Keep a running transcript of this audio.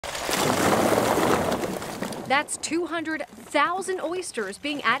That's 200,000 oysters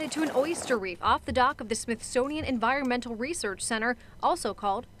being added to an oyster reef off the dock of the Smithsonian Environmental Research Center, also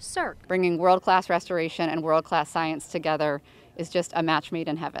called CERC. Bringing world-class restoration and world-class science together is just a match made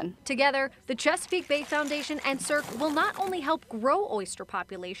in heaven. Together, the Chesapeake Bay Foundation and CERC will not only help grow oyster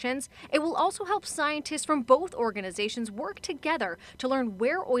populations, it will also help scientists from both organizations work together to learn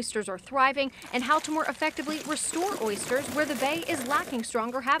where oysters are thriving and how to more effectively restore oysters where the bay is lacking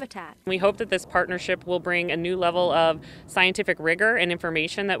stronger habitat. We hope that this partnership will bring a new level of scientific rigor and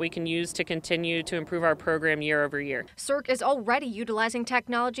information that we can use to continue to improve our program year over year. CERC is already utilizing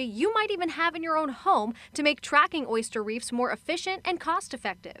technology you might even have in your own home to make tracking oyster reefs more efficient and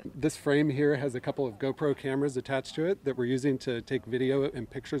cost-effective. This frame here has a couple of GoPro cameras attached to it that we're using to take video and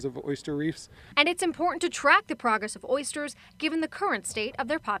pictures of oyster reefs. And it's important to track the progress of oysters given the current state of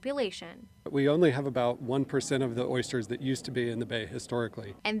their population. We only have about 1% of the oysters that used to be in the bay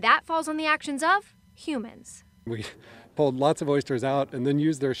historically. And that falls on the actions of humans. We pulled lots of oysters out and then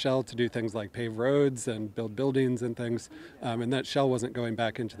used their shell to do things like pave roads and build buildings and things, and that shell wasn't going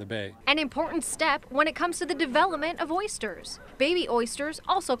back into the bay. An important step when it comes to the development of oysters. Baby oysters,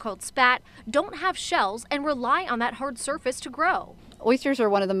 also called spat, don't have shells and rely on that hard surface to grow. Oysters are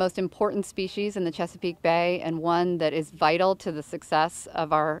one of the most important species in the Chesapeake Bay and one that is vital to the success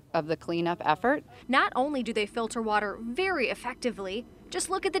of the cleanup effort. Not only do they filter water very effectively, just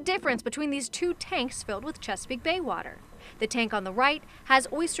look at the difference between these two tanks filled with Chesapeake Bay water. The tank on the right has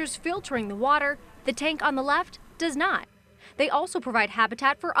oysters filtering the water, the tank on the left does not. They also provide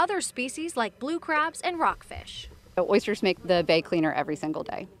habitat for other species like blue crabs and rockfish. Oysters make the bay cleaner every single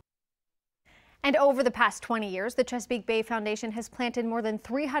day. And over the past 20 years, the Chesapeake Bay Foundation has planted more than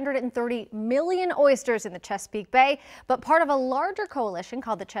 330 million oysters in the Chesapeake Bay. But part of a larger coalition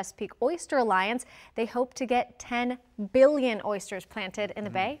called the Chesapeake Oyster Alliance, they hope to get 10 billion oysters planted in the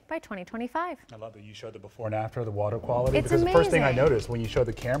bay by 2025. I love that you showed the before and after, the water quality. It's because amazing. the first thing I noticed when you showed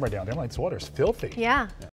the camera down there, I'm like, this water's filthy. Yeah.